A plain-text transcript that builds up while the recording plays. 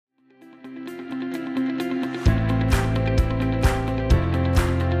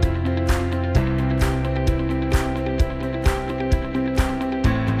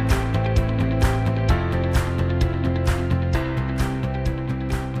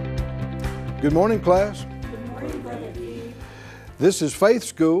Good morning, class. Good morning, Brother Keith. This is Faith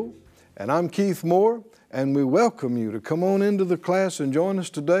School, and I'm Keith Moore, and we welcome you to come on into the class and join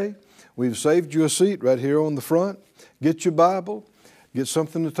us today. We've saved you a seat right here on the front. Get your Bible, get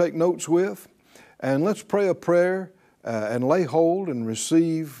something to take notes with, and let's pray a prayer and lay hold and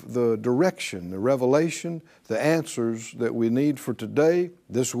receive the direction, the revelation, the answers that we need for today,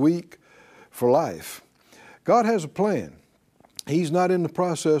 this week, for life. God has a plan. He's not in the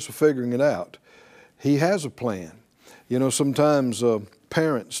process of figuring it out. He has a plan. You know, sometimes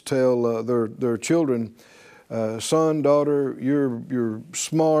parents tell their children, son, daughter, you're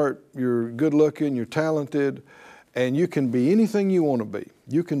smart, you're good looking, you're talented, and you can be anything you want to be.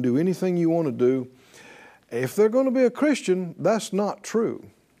 You can do anything you want to do. If they're going to be a Christian, that's not true.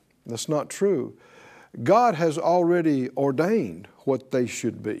 That's not true. God has already ordained what they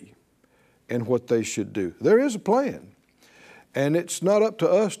should be and what they should do. There is a plan. And it's not up to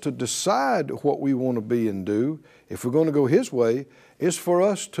us to decide what we want to be and do. If we're going to go His way, it's for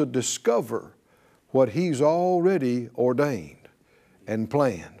us to discover what He's already ordained and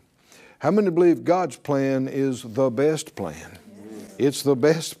planned. How many believe God's plan is the best plan? It's the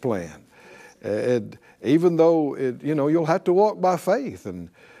best plan. Even though, you'll have to walk by faith, and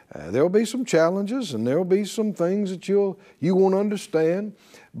there'll be some challenges, and there'll be some things that you won't understand.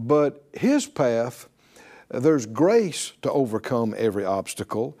 But His path, there's grace to overcome every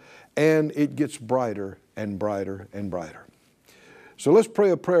obstacle, and it gets brighter and brighter and brighter. So let's pray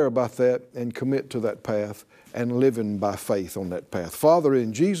a prayer about that and commit to that path and living by faith on that path. Father,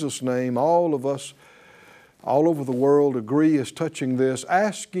 in Jesus' name, all of us all over the world agree as touching this,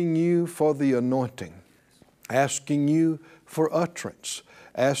 asking You for the anointing, asking You for utterance,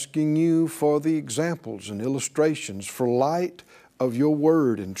 asking You for the examples and illustrations, for light of Your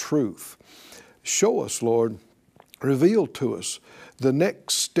word and truth. Show us, Lord, reveal to us the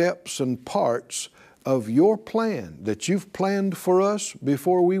next steps and parts of Your plan that You've planned for us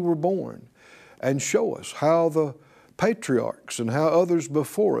before we were born. And show us how the patriarchs and how others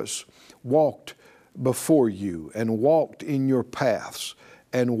before us walked before You and walked in Your paths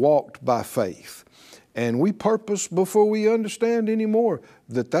and walked by faith. And we purpose before we understand anymore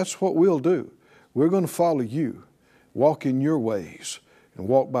that that's what we'll do. We're going to follow You, walk in Your ways, and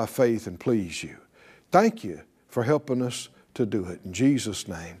walk by faith and please You. Thank You for helping us to do it. In Jesus'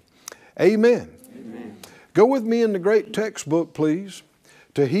 name, amen. Amen. Go with me in the great textbook, please,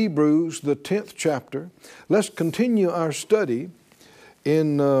 to Hebrews, the 10th chapter. Let's continue our study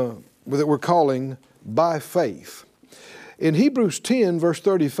that we're calling By Faith. In Hebrews 10, verse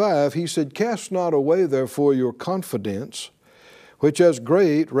 35, he said, "Cast not away therefore your confidence, which has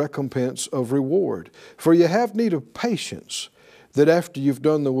great recompense of reward. For you have need of patience, that after you've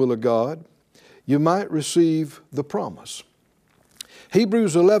done the will of God, you might receive the promise."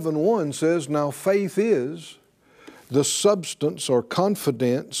 Hebrews 11:1 says, "Now faith is the substance or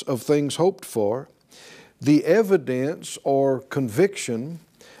confidence of things hoped for, the evidence or conviction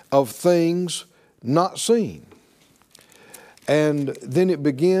of things not seen." And then it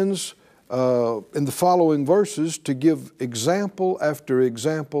begins in the following verses to give example after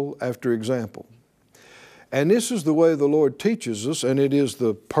example after example. And this is the way the Lord teaches us, and it is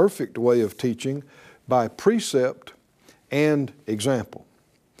the perfect way of teaching, by precept and example.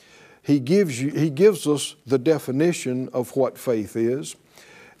 He gives us the definition of what faith is,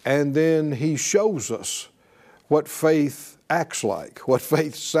 and then He shows us what faith acts like, what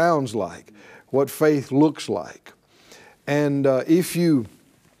faith sounds like, what faith looks like. And if you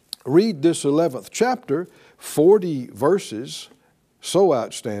read this 11th chapter, 40 verses, so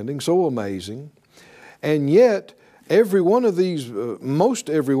outstanding, so amazing, and yet every one of these, most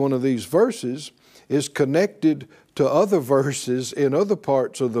every one of these verses is connected to other verses in other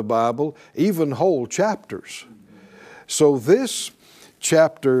parts of the Bible, even whole chapters. So this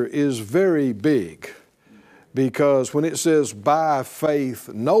chapter is very big, because when it says by faith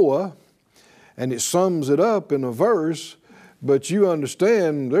Noah, and it sums it up in a verse, but you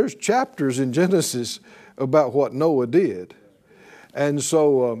understand there's chapters in Genesis about what Noah did. And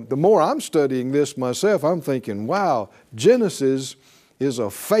so the more I'm studying this myself, I'm thinking, wow, Genesis is a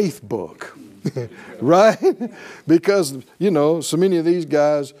faith book, right? Because, so many of these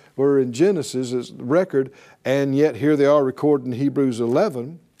guys were in Genesis as record, and yet here they are recorded in Hebrews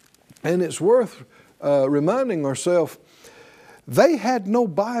 11. And it's worth reminding ourselves, they had no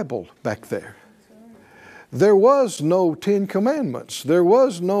Bible back there. There was no 10 Commandments. There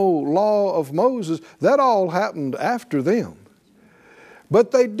was no law of Moses. That all happened after them.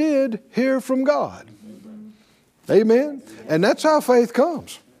 But they did hear from God. Amen? And that's how faith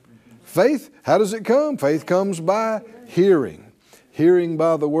comes. Faith, how does it come? Faith comes by hearing. hearing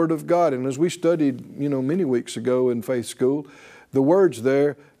by the Word of God. And as we studied, many weeks ago in faith school, the words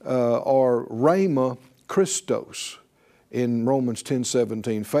there are rhema Christos in Romans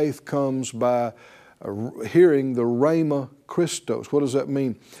 10:17. Faith comes by hearing the rhema Christos. What does that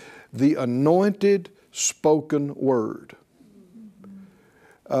mean? The anointed spoken word.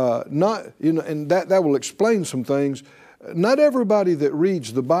 And that will explain some things. Not everybody that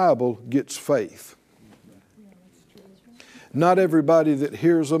reads the Bible gets faith. Not everybody that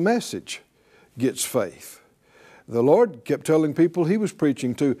hears a message gets faith. The Lord kept telling people He was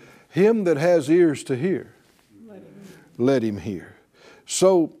preaching to, him that has ears to hear, let him hear.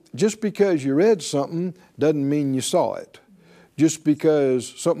 So just because you read something doesn't mean you saw it. Just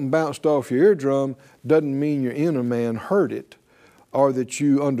because something bounced off your eardrum doesn't mean your inner man heard it, or that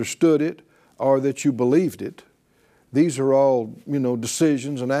you understood it, or that you believed it. These are all,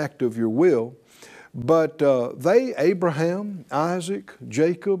 decisions, an act of your will. But Abraham, Isaac,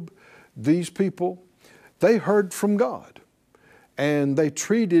 Jacob, these people, they heard from God. And they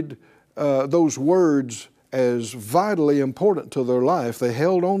treated those words as vitally important to their life. They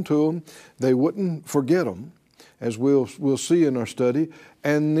held on to them. They wouldn't forget them, as we'll see in our study.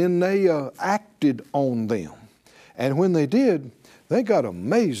 And then they acted on them. And when they did, they got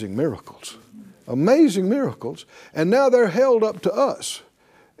amazing miracles. Amazing miracles. And now they're held up to us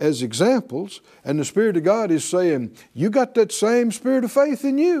as examples. And the Spirit of God is saying, you got that same spirit of faith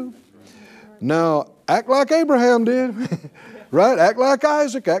in you. Now, act like Abraham did. Right? Act like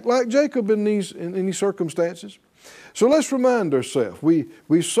Isaac, act like Jacob in these circumstances. So let's remind ourselves.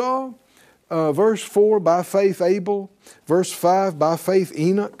 We saw verse 4, by faith Abel. Verse 5, by faith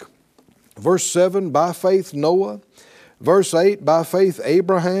Enoch. Verse 7, by faith Noah. Verse 8, by faith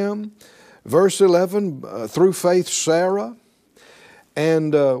Abraham. Verse 11, through faith Sarah.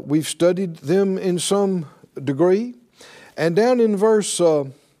 And we've studied them in some degree. And down in verse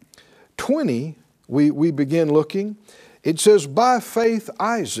 20, we begin looking. It says, by faith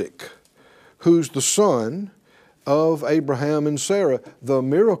Isaac, who's the son of Abraham and Sarah, the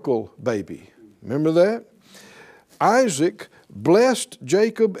miracle baby. Remember that? Isaac blessed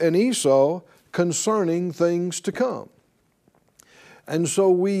Jacob and Esau concerning things to come. And so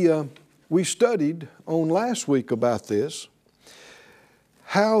we studied on last week about this,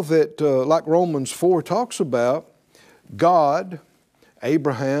 how that, like Romans 4 talks about, God,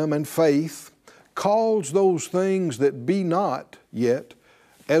 Abraham, and faith calls those things that be not yet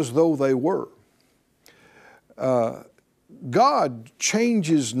as though they were. God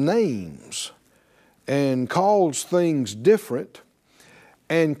changes names and calls things different,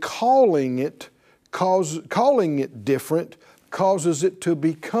 and calling it different causes it to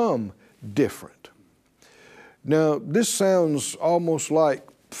become different. Now, this sounds almost like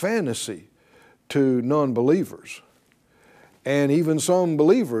fantasy to non-believers. And even some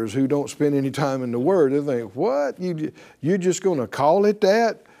believers who don't spend any time in the Word, they think, what? You're just going to call it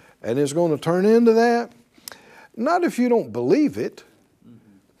that and it's going to turn into that? Not if you don't believe it.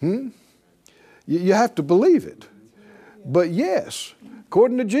 You have to believe it. But yes,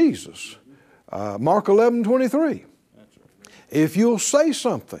 according to Jesus, Mark 11:23, if you'll say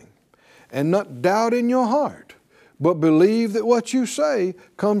something and not doubt in your heart, but believe that what you say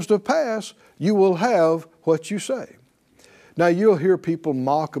comes to pass, you will have what you say. Now you'll hear people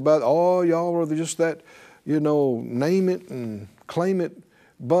mock about, oh, y'all are just that, name it and claim it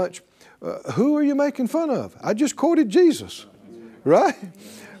bunch. Who are you making fun of? I just quoted Jesus, right?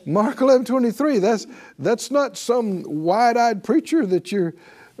 Mark 11:23, that's not some wide-eyed preacher that you're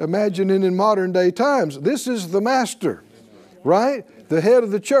imagining in modern day times. This is the master, right? The head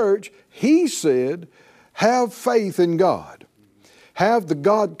of the church. He said, have faith in God. Have the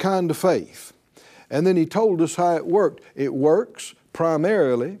God kind of faith. And then he told us how it worked. It works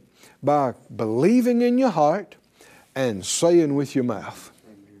primarily by believing in your heart and saying with your mouth.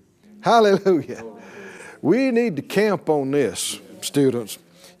 Hallelujah. We need to camp on this, students.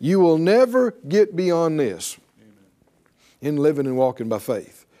 You will never get beyond this in living and walking by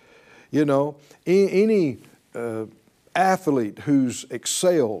faith. Any athlete who's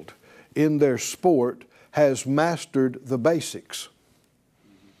excelled in their sport has mastered the basics,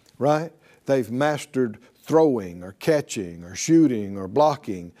 right? They've mastered throwing or catching or shooting or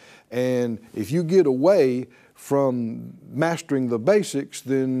blocking. And if you get away from mastering the basics,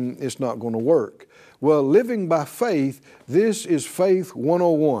 then it's not going to work. Well, living by faith, this is faith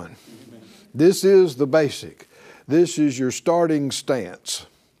 101. Amen. This is the basic. This is your starting stance.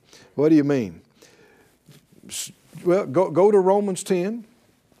 What do you mean? Well, go to Romans 10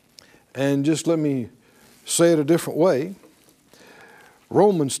 and just let me say it a different way.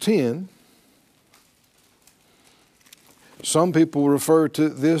 Romans 10. Some people refer to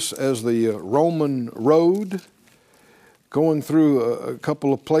this as the Roman road, going through a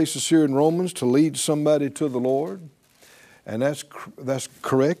couple of places here in Romans to lead somebody to the Lord. And that's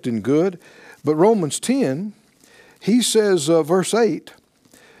correct and good. But Romans 10, he says, verse 8,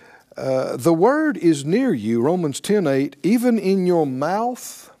 the word is near you, Romans 10:8, even in your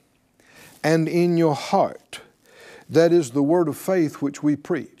mouth and in your heart. That is the word of faith which we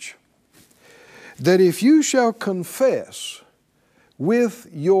preach. That if you shall confess with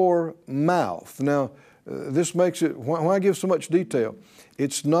your mouth. Now, this makes it, why give so much detail?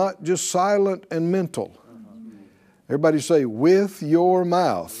 It's not just silent and mental. Everybody say, with your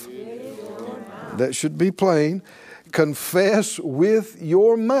mouth. That should be plain. Confess with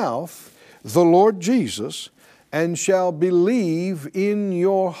your mouth the Lord Jesus, and shall believe in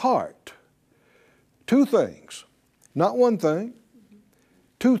your heart. Two things. Not one thing.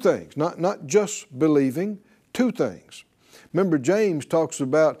 Two things. Not just believing. Two things. Remember, James talks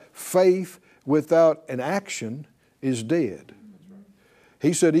about faith without an action is dead.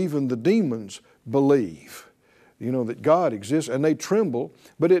 He said even the demons believe, that God exists, and they tremble,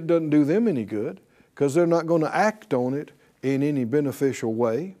 but it doesn't do them any good because they're not going to act on it in any beneficial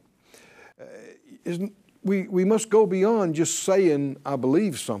way. We must go beyond just saying, I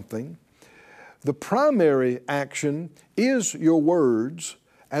believe something. The primary action is your words,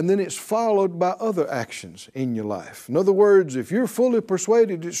 and then it's followed by other actions in your life. In other words, if you're fully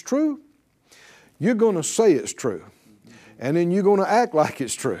persuaded it's true, you're going to say it's true. And then you're going to act like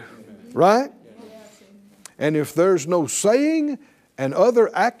it's true. Right? And if there's no saying and other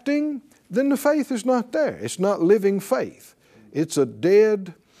acting, then the faith is not there. It's not living faith. It's a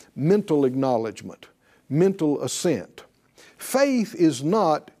dead mental acknowledgement, mental assent. Faith is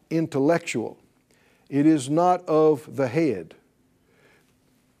not intellectual. It is not of the head.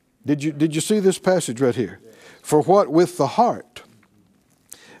 Did you see this passage right here? For what with the heart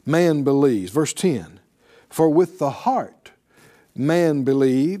man believes. Verse 10. For with the heart man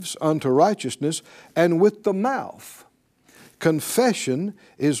believes unto righteousness, and with the mouth confession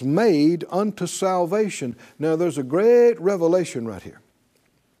is made unto salvation. Now there's a great revelation right here.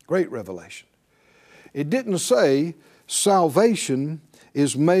 Great revelation. It didn't say salvation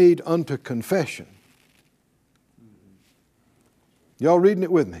is made unto confession. Y'all reading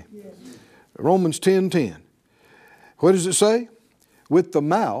it with me? Yes. Romans 10:10. What does it say? With the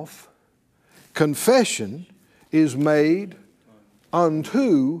mouth, confession is made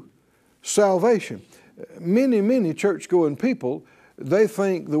unto salvation. Many church-going people, they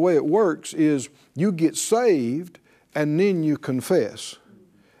think the way it works is you get saved and then you confess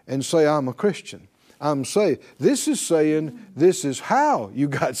and say, I'm a Christian. I'm saved. This is saying this is how you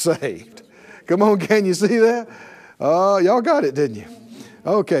got saved. Come on, can you see that? Y'all got it, didn't you?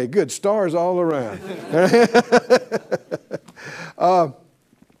 Okay, good. Stars all around.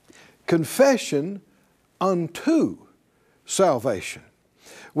 Confession unto salvation.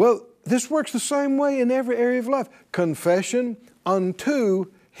 Well, this works the same way in every area of life. Confession unto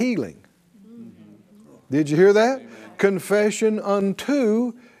healing. Did you hear that? Amen. Confession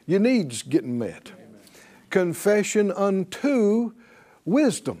unto your needs getting met. Amen. Confession unto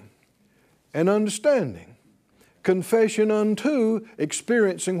wisdom and understanding. Confession unto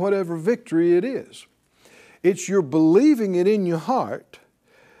experiencing whatever victory it is. It's your believing it in your heart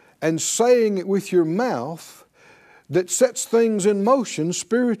and saying it with your mouth that sets things in motion,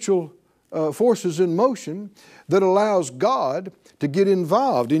 spiritual forces in motion, that allows God to get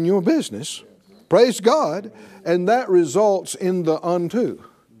involved in your business. Praise God. And that results in the unto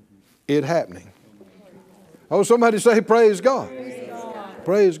it happening. Oh, somebody say praise God. Praise God.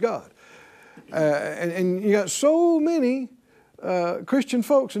 Praise God. And you got so many Christian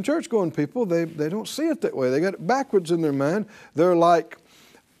folks and church-going people, they don't see it that way. They got it backwards in their mind. They're like,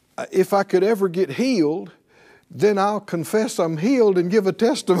 if I could ever get healed, then I'll confess I'm healed and give a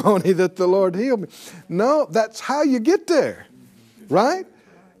testimony that the Lord healed me. No, that's how you get there, right?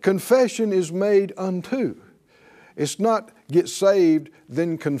 Confession is made unto. It's not get saved,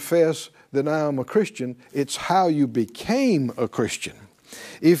 then confess that I am a Christian. It's how you became a Christian.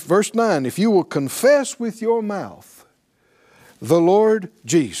 Verse 9, if you will confess with your mouth the Lord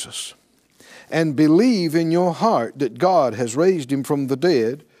Jesus and believe in your heart that God has raised Him from the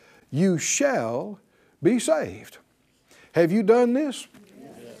dead, you shall be saved. Have you done this,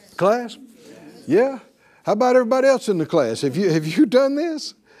 yes. Class? Yes. Yeah? How about everybody else in the class? Have you done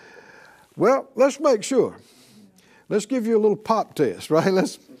this? Well, let's make sure. Let's give you a little pop test, right?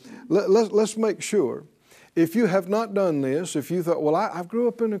 Let's make sure. If you have not done this, if you thought, well, I grew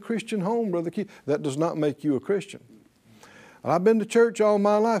up in a Christian home, Brother Keith, that does not make you a Christian. Well, I've been to church all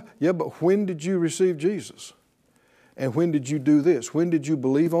my life. Yeah, but when did you receive Jesus? And when did you do this? When did you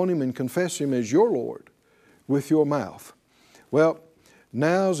believe on Him and confess Him as your Lord with your mouth? Well,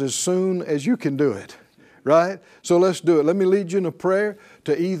 now's as soon as you can do it, right? So let's do it. Let me lead you in a prayer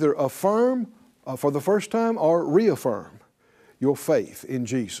to either affirm for the first time or reaffirm your faith in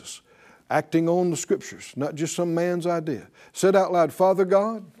Jesus, acting on the Scriptures, not just some man's idea. Said out loud, Father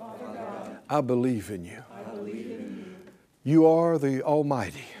God, I believe in you. You are the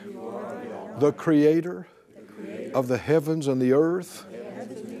Almighty, the Creator of the heavens and the earth,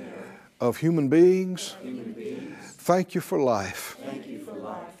 of human beings. Thank you for life.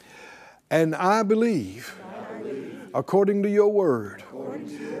 And I believe, according to your word,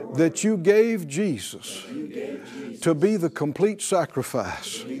 that you gave Jesus to be the complete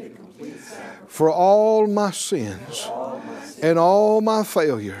sacrifice for all my sins and all my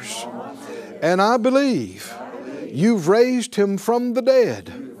failures. And I believe you've raised Him from the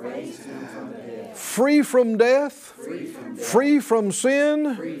dead, free from death, free from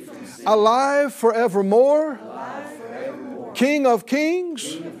sin, alive forevermore, King of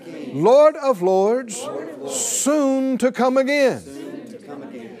kings, Lord of lords, soon to come again.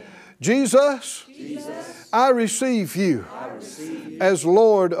 Jesus, I receive you as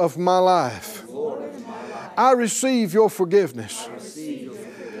Lord of my life. I receive your forgiveness.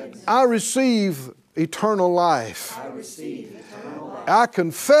 I receive eternal life. I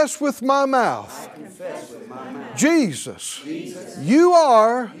confess with my mouth, Jesus, you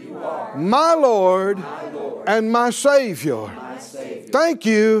are my Lord and my Savior. Thank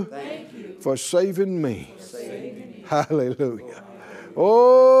you for saving me. Hallelujah.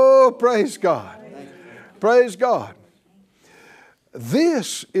 Oh, praise God. Praise God.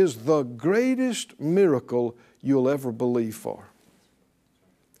 This is the greatest miracle you'll ever believe for.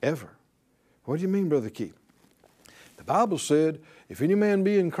 Ever. What do you mean, Brother Keith? The Bible said, if any man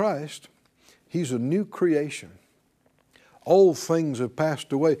be in Christ, he's a new creation. Old things have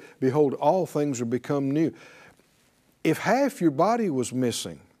passed away. Behold, all things are become new. If half your body was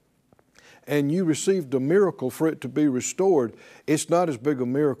missing and you received a miracle for it to be restored, it's not as big a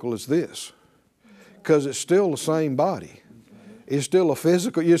miracle as this, because it's still the same body. It's still a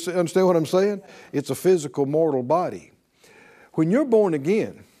physical, you understand what I'm saying? It's a physical mortal body. When you're born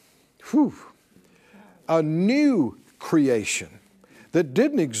again, a new creation that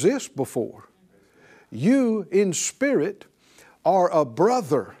didn't exist before. You in spirit are a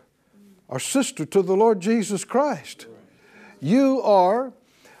brother or sister to the Lord Jesus Christ. You are,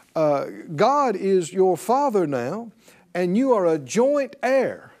 God is your Father now, and you are a joint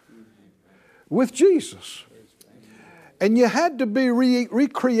heir with Jesus. And you had to be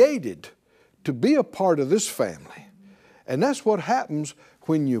recreated to be a part of this family. And that's what happens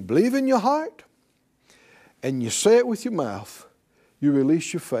when you believe in your heart and you say it with your mouth. You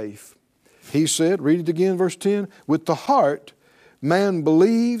release your faith. He said, read it again, verse 10, with the heart man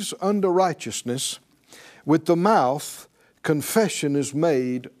believes unto righteousness, with the mouth confession is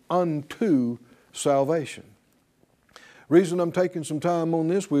made unto salvation. Reason I'm taking some time on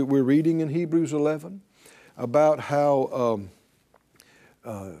this, we're reading in Hebrews 11 about how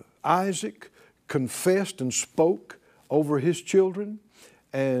Isaac confessed and spoke over his children,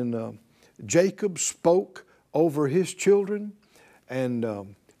 and Jacob spoke over his children,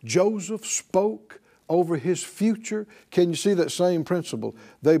 and Joseph spoke over his future. Can you see that same principle?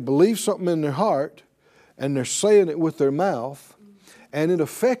 They believe something in their heart, and they're saying it with their mouth, and it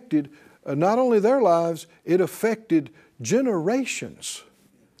affected not only their lives, it affected generations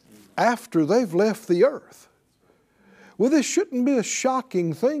after they've left the earth. Well, this shouldn't be a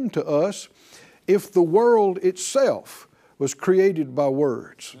shocking thing to us if the world itself was created by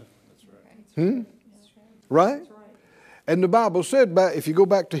words. Right? And the Bible said, if you go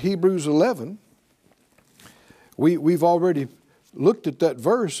back to Hebrews 11, we've already looked at that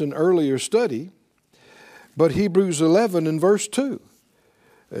verse in earlier study, but Hebrews 11 and verse 2,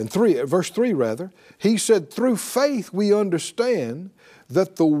 and verse 3 rather, he said, through faith we understand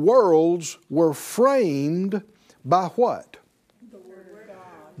that the worlds were framed by what? The Word of God.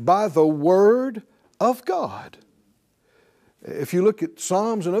 By the Word of God. If you look at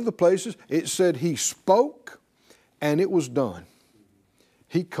Psalms and other places, it said he spoke and it was done.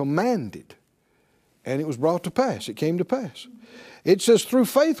 He commanded and it was brought to pass. It came to pass. It says, through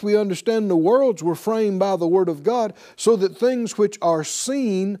faith we understand the worlds were framed by the Word of God, so that things which are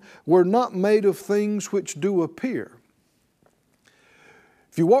seen were not made of things which do appear.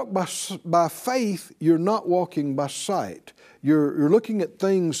 If you walk by faith, you're not walking by sight. You're looking at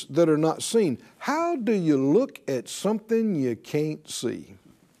things that are not seen. How do you look at something you can't see?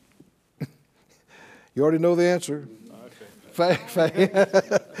 You already know the answer. Faith.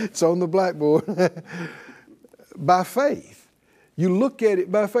 It's on the blackboard. by faith. You look at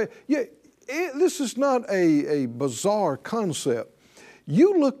it by faith. Yeah, this is not a bizarre concept.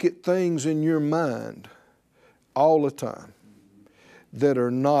 You look at things in your mind all the time that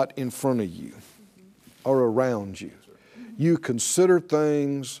are not in front of you or around you. You consider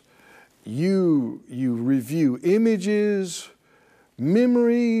things, you review images,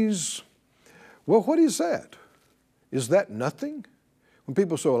 memories. Well, what is that? Is that nothing? When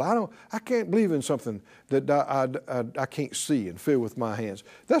people say, well, I can't believe in something that I can't see and feel with my hands.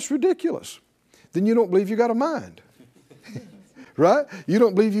 That's ridiculous. Then you don't believe you got a mind. Right? You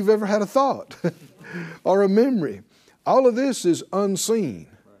don't believe you've ever had a thought or a memory. All of this is unseen.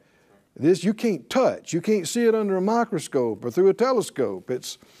 This you can't touch. You can't see it under a microscope or through a telescope.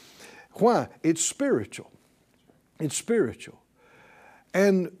 Why? It's spiritual. It's spiritual.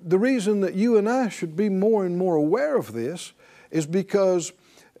 And the reason that you and I should be more and more aware of this is because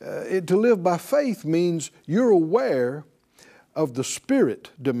to live by faith means you're aware of the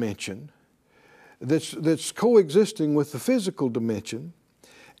spirit dimension that's coexisting with the physical dimension,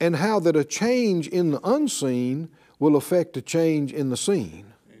 and how that a change in the unseen will affect a change in the seen.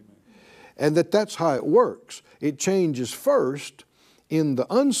 Amen. And that's how it works. It changes first in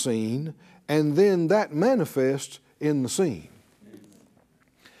the unseen, and then that manifests in the seen. Amen.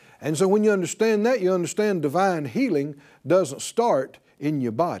 And so when you understand that, you understand divine healing doesn't start in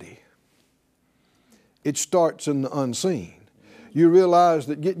your body. It starts in the unseen. You realize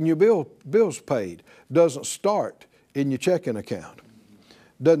that getting your bills paid doesn't start in your checking account.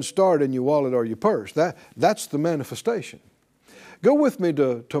 Doesn't start in your wallet or your purse. That's the manifestation. Go with me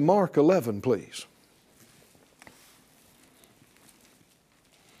to Mark 11, please.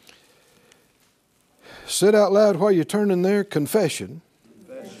 Say out loud while you're turning there. Confession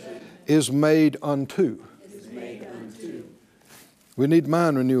is made unto. We need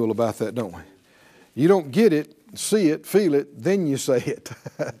mind renewal about that, don't we? You don't get it, see it, feel it, then you say it.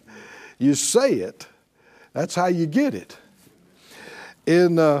 You say it. That's how you get it.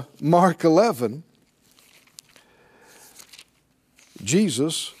 In Mark 11,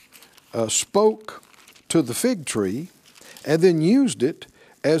 Jesus spoke to the fig tree and then used it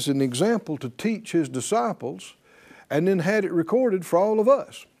as an example to teach his disciples, and then had it recorded for all of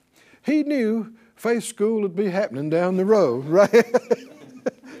us. He knew faith school would be happening down the road, right?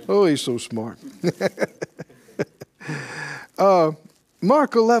 Oh, he's so smart.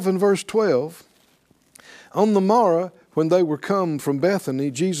 Mark 11, verse 12. On the morrow, when they were come from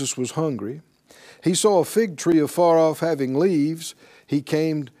Bethany, Jesus was hungry. He saw a fig tree afar off having leaves. He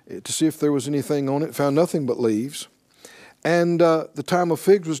came to see if there was anything on it, found nothing but leaves. And the time of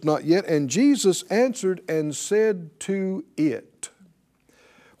figs was not yet. And Jesus answered and said to it.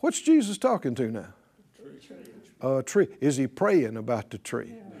 What's Jesus talking to now? A tree. Is he praying about the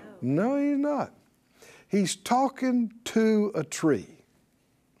tree? No, he's not. He's talking to a tree.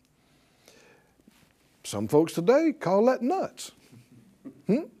 Some folks today call that nuts.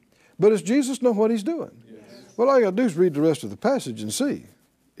 But does Jesus know what he's doing? Yes. Well, all you got to do is read the rest of the passage and see.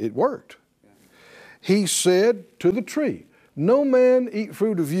 It worked. He said to the tree, no man eat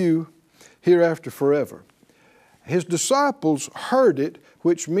fruit of you hereafter forever. His disciples heard it,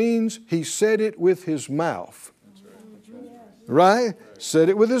 which means he said it with his mouth. Right? Said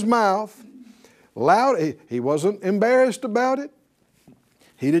it with his mouth. Loud. He wasn't embarrassed about it.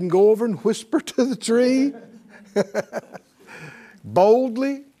 He didn't go over and whisper to the tree.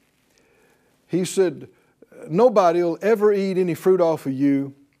 Boldly. He said, nobody will ever eat any fruit off of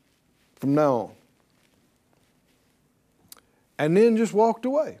you from now on. And then just walked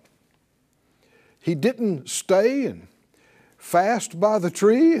away. He didn't stay and fast by the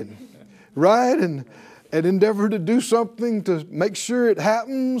tree and endeavor to do something to make sure it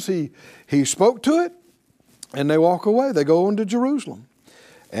happens. He spoke to it, and they walk away. They go on to Jerusalem.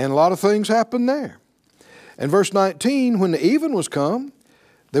 And a lot of things happen there. And verse 19, when the even was come,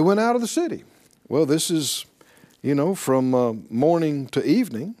 they went out of the city. Well, this is, from morning to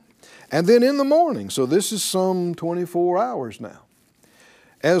evening. And then in the morning, so this is some 24 hours now.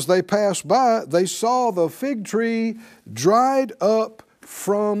 As they passed by, they saw the fig tree dried up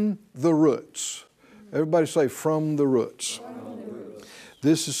from the roots. Everybody say, from the roots. From the roots.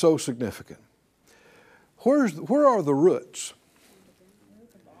 This is so significant. Where are the roots?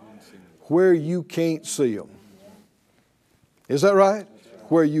 Where you can't see them. Is that right?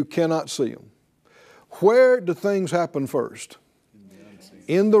 Where you cannot see them. Where do things happen first?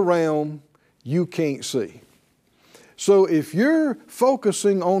 In the realm you can't see. So if you're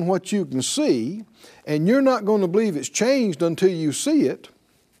focusing on what you can see, and you're not going to believe it's changed until you see it,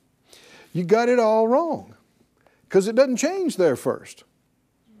 you got it all wrong. Because it doesn't change there first.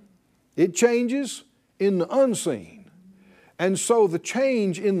 It changes in the unseen. And so the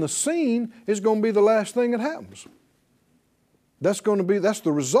change in the seen is going to be the last thing that happens. That's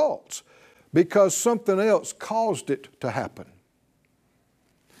the results, because something else caused it to happen.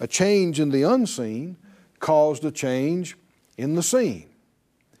 A change in the unseen caused a change in the seen.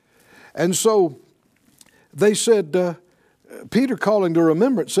 And so they said, Peter, calling to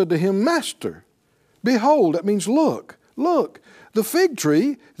remembrance, said to him, Master, behold, that means look, the fig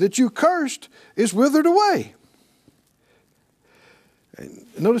tree that you cursed is withered away. And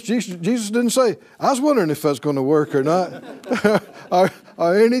notice Jesus didn't say, I was wondering if that's going to work or not,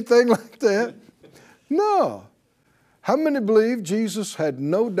 or anything like that. No. How many believe Jesus had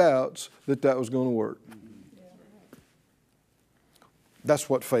no doubts that that was going to work? That's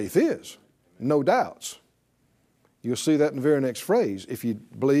what faith is. No doubts. You'll see that in the very next phrase. If you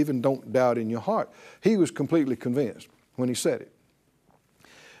believe and don't doubt in your heart. He was completely convinced when he said it.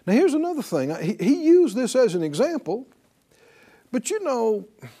 Now here's another thing. He used this as an example. But you know,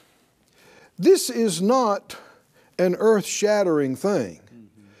 this is not an earth-shattering thing,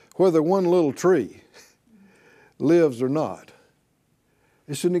 whether one little tree lives or not.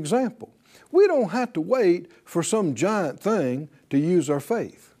 It's an example. We don't have to wait for some giant thing to use our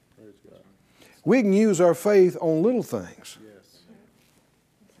faith. We can use our faith on little things. Yes.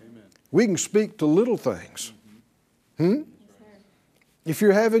 Amen. We can speak to little things. If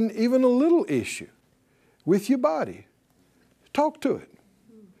you're having even a little issue with your body, talk to it.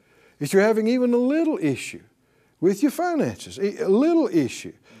 If you're having even a little issue with your finances, a little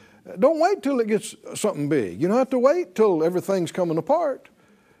issue, don't wait till it gets something big. You don't have to wait till everything's coming apart.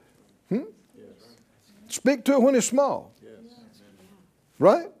 Yes. Speak to it when it's small. Yes.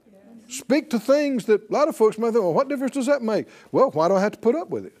 Right? Yes. Speak to things that a lot of folks might think, well, what difference does that make? Well, why do I have to put up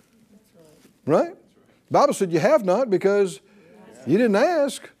with it? Right? The Bible said you have not because you didn't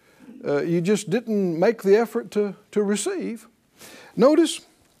ask. You just didn't make the effort to receive. Notice,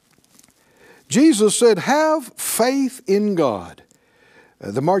 Jesus said, have faith in God.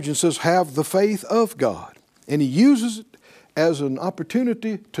 The margin says, have the faith of God. And He uses it as an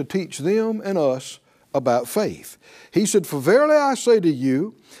opportunity to teach them and us about faith. He said, for verily I say to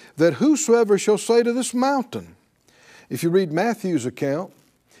you, that whosoever shall say to this mountain, if you read Matthew's account,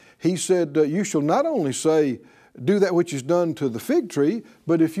 he said, you shall not only say, do that which is done to the fig tree,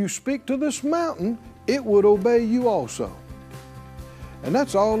 but if you speak to this mountain, it would obey you also. And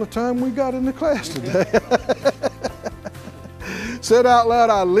that's all the time we got in the class today. Said out loud,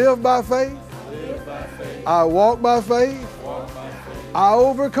 I live by faith. I walk by faith. I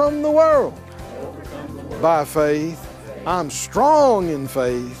overcome the world by faith. I'm strong in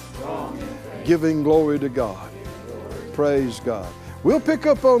faith, giving glory to God. Praise God. We'll pick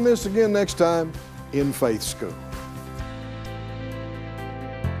up on this again next time in Faith School.